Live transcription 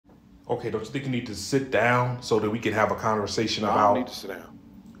Okay, don't you think you need to sit down so that we can have a conversation I about... don't need to sit down.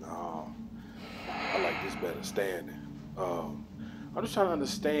 No, I like this better standing. I'm just trying to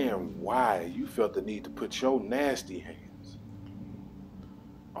understand why you felt the need to put your nasty hands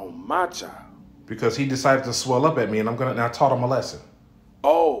on my child. Because he decided to swell up at me, and I taught him a lesson.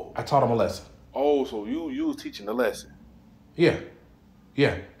 Oh. I taught him a lesson. Oh, so you was teaching the lesson. Yeah.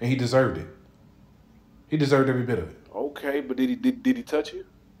 Yeah, and he deserved it. He deserved every bit of it. Okay, but did he touch you?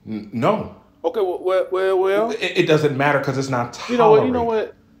 No. Okay, well. It doesn't matter because it's not tolerated. You know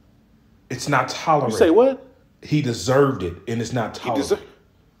what? It's not tolerated. You say what? He deserved it, and it's not tolerated.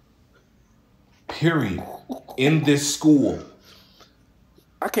 Period. In this school.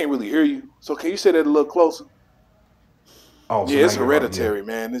 I can't really hear you. So can you say that a little closer? Oh, so yeah, it's hereditary,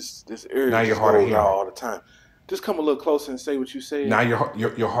 man. This area now you're just hard of goes hearing out all the time. Just come a little closer and say what you said. Now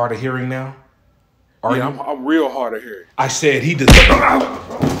you're hard of hearing now? Are you? I'm real hard of hearing. I said he deserved it.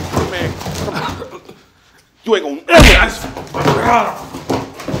 Man, come on. You ain't gonna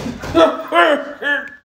ever...